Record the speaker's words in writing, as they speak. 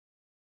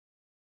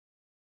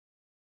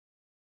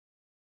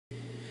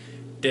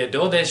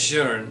Dodes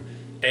Tjern,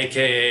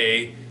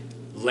 aka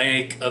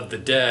Lake of the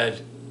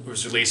Dead,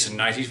 was released in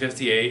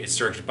 1958. It's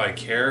directed by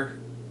Kjær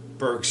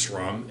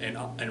Bergstrom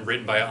and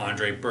written by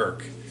Andre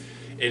Berg.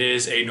 It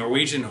is a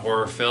Norwegian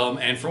horror film,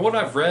 and from what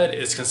I've read,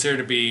 it's considered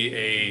to be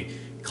a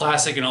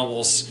classic and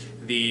almost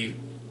the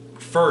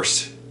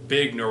first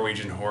big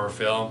Norwegian horror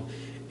film.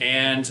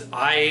 And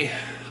I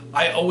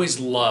always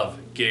love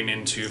getting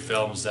into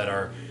films that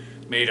are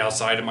made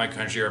outside of my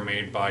country or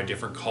made by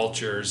different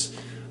cultures.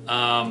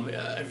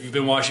 If you've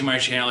been watching my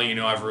channel, you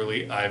know I've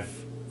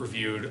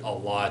reviewed a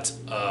lot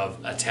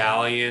of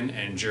Italian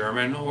and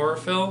German horror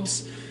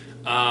films.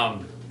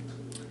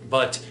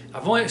 But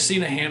I've only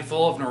seen a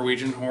handful of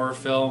Norwegian horror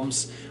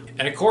films.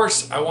 And of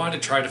course, I wanted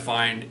to try to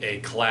find a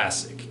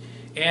classic.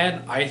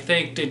 And I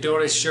think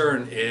Dodes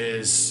Tjern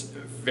is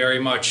very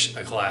much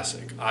a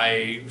classic.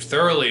 I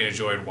thoroughly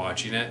enjoyed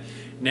watching it.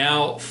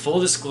 Now, full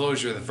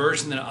disclosure, the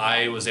version that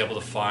I was able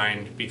to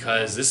find,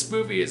 because this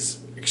movie is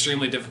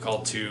extremely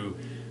difficult to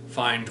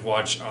find to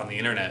watch on the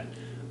internet.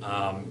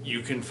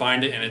 You can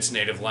find it in its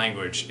native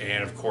language,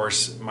 and of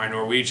course my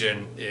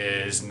Norwegian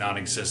is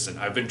non-existent.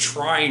 I've been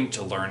trying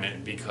to learn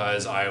it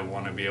because I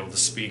want to be able to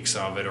speak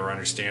some of it or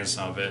understand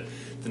some of it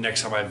the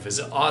next time I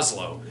visit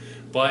Oslo,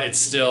 but it's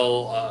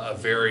still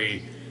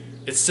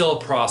it's still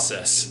a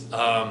process.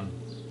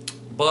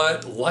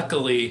 But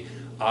luckily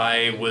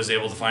I was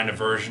able to find a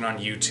version on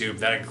YouTube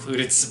that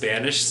included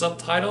Spanish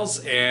subtitles,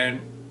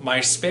 and my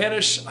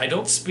Spanish, I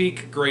don't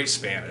speak great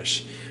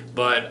Spanish,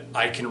 but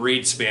I can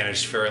read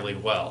Spanish fairly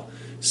well.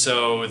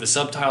 So the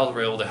subtitles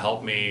were able to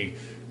help me,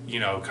 you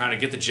know, kind of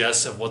get the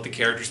gist of what the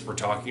characters were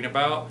talking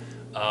about.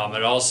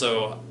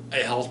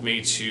 It helped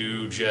me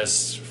to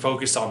just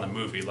focus on the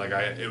movie. Like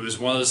it was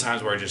one of those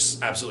times where I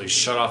just absolutely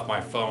shut off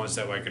my phone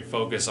so that I could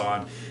focus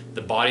on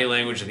the body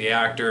language of the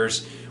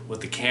actors,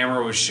 what the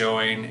camera was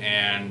showing,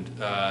 and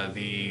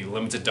the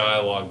limited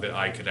dialogue that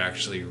I could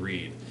actually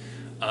read.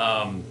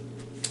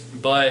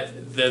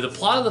 But the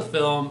plot of the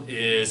film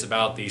is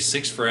about these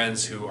 6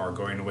 friends who are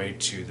going away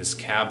to this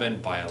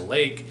cabin by a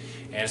lake,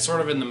 and it's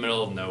sort of in the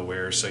middle of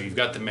nowhere. So you've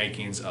got the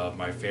makings of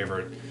my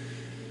favorite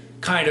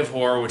kind of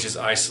horror, which is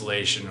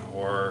isolation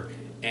horror,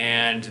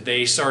 and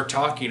they start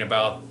talking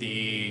about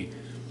the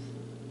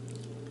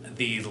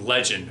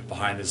legend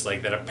behind this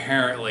lake, that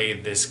apparently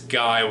this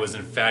guy was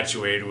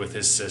infatuated with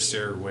his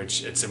sister,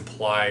 which it's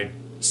implied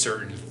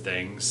certain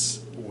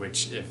things,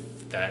 which if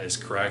that is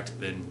correct,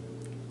 then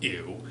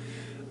ew.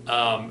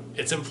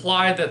 It's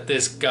implied that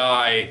this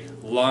guy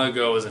long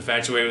ago was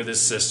infatuated with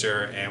his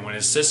sister, and when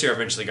his sister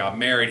eventually got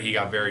married, he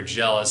got very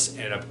jealous,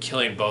 ended up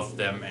killing both of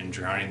them and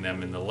drowning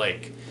them in the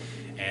lake.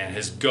 And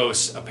his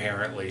ghost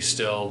apparently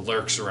still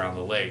lurks around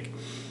the lake.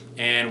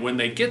 And when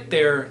they get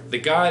there, the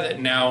guy that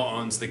now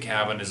owns the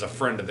cabin is a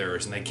friend of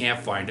theirs, and they can't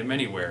find him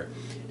anywhere.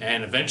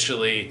 And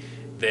eventually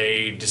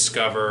they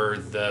discover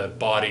the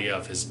body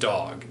of his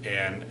dog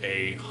and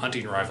a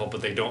hunting rifle,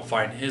 but they don't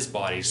find his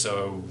body,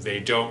 so they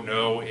don't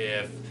know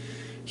if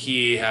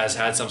he has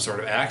had some sort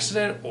of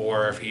accident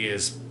or if he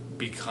has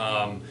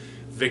become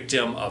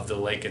victim of the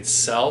lake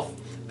itself.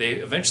 They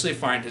eventually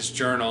find his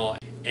journal,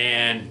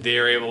 and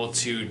they're able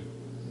to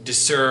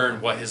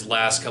discern what his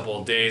last couple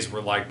of days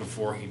were like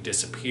before he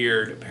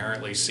disappeared,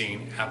 apparently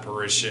seeing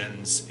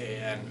apparitions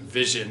and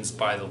visions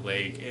by the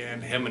lake,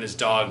 and him and his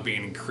dog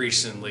being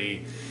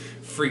increasingly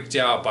freaked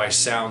out by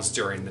sounds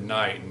during the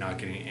night and not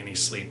getting any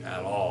sleep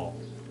at all.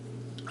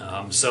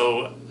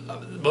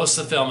 Most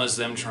of the film is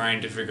them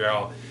trying to figure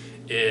out,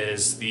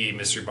 is the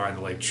mystery behind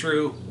the lake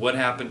true? What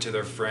happened to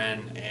their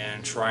friend?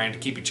 And trying to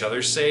keep each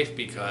other safe,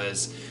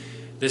 because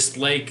this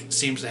lake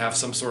seems to have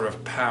some sort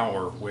of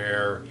power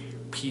where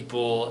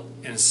people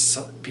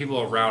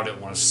around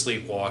it want to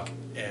sleepwalk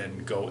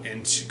and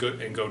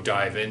go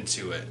dive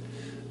into it.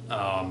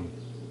 And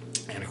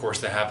of course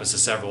that happens to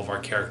several of our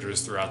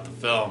characters throughout the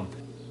film.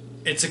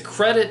 It's a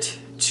credit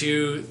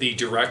to the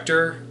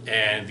director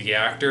and the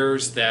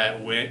actors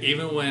that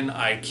even when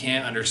I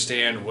can't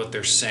understand what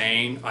they're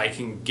saying, I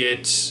can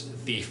get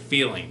the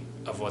feeling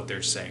of what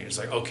they're saying. It's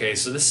like, okay,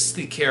 so this is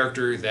the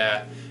character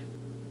that,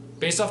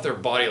 based off their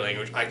body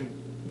language,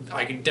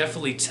 I can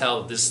definitely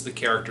tell this is the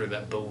character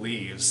that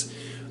believes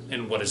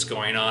in what is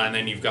going on. And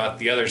then you've got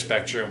the other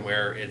spectrum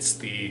where it's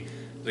the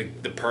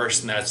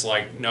person that's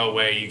like, no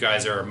way, you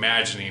guys are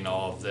imagining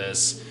all of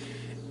this.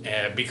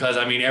 Because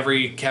I mean,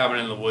 every Cabin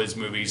in the Woods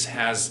movies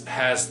has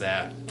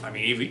that. I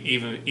mean,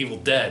 even Evil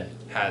Dead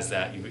has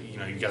that. You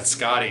know, you got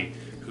Scotty,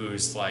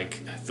 who's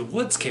like, the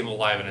woods came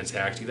alive and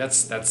attacked you.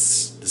 That's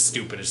the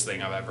stupidest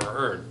thing I've ever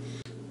heard.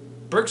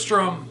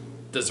 Bergstrom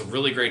does a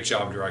really great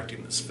job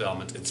directing this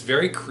film. It's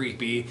very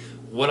creepy.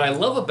 What I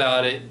love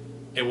about it,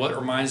 and what it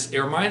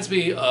reminds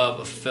me of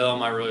a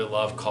film I really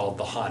love called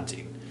The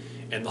Haunting.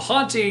 And The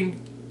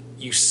Haunting,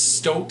 you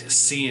don't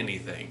see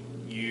anything.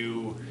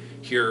 You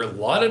hear a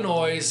lot of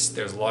noise,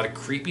 there's a lot of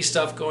creepy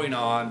stuff going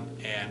on,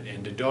 and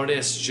in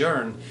Dodes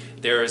Tjern,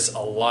 there's a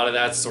lot of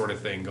that sort of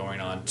thing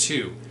going on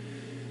too.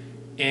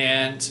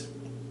 And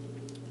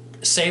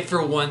save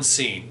for one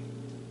scene,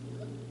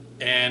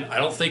 And I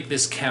don't think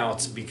this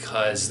counts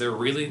because they're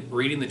really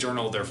reading the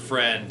journal of their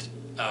friend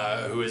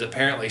who has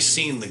apparently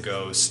seen the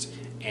ghost,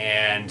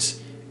 and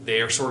they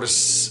are sort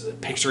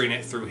of picturing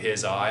it through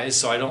his eyes.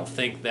 So I don't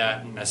think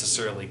that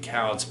necessarily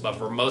counts. But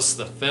for most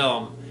of the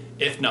film,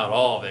 if not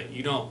all of it,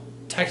 you don't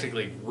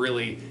technically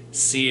really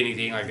see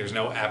anything. Like, there's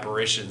no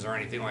apparitions or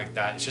anything like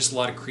that. It's just a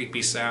lot of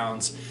creepy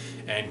sounds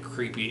and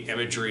creepy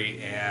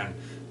imagery, and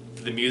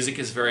the music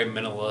is very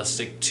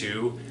minimalistic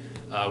too,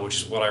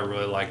 which is what I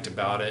really liked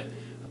about it.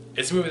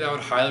 It's a movie that I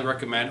would highly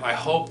recommend. I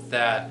hope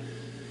that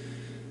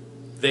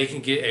they can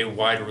get a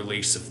wide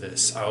release of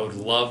this. I would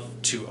love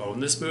to own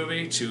this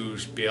movie, to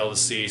be able to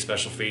see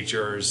special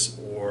features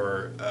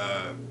or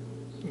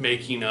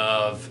making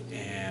of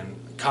and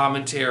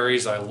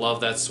commentaries. I love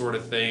that sort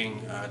of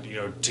thing.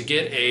 To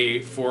get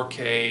a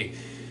 4K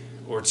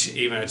or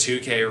even a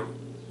 2K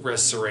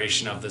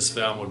restoration of this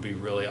film would be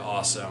really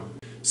awesome.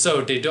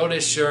 So,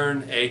 Dodes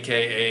Tjern,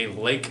 aka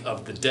Lake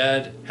of the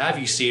Dead. Have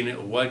you seen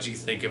it? What did you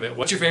think of it?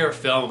 What's your favorite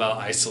film about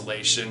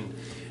isolation,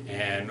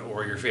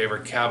 or your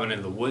favorite cabin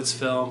in the woods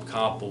film?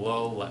 Comment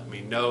below, let me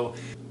know.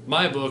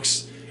 My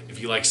books, if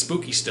you like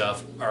spooky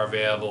stuff, are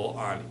available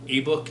on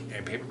ebook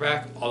and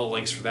paperback. All the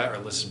links for that are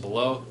listed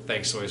below.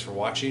 Thanks always for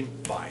watching.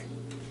 Bye.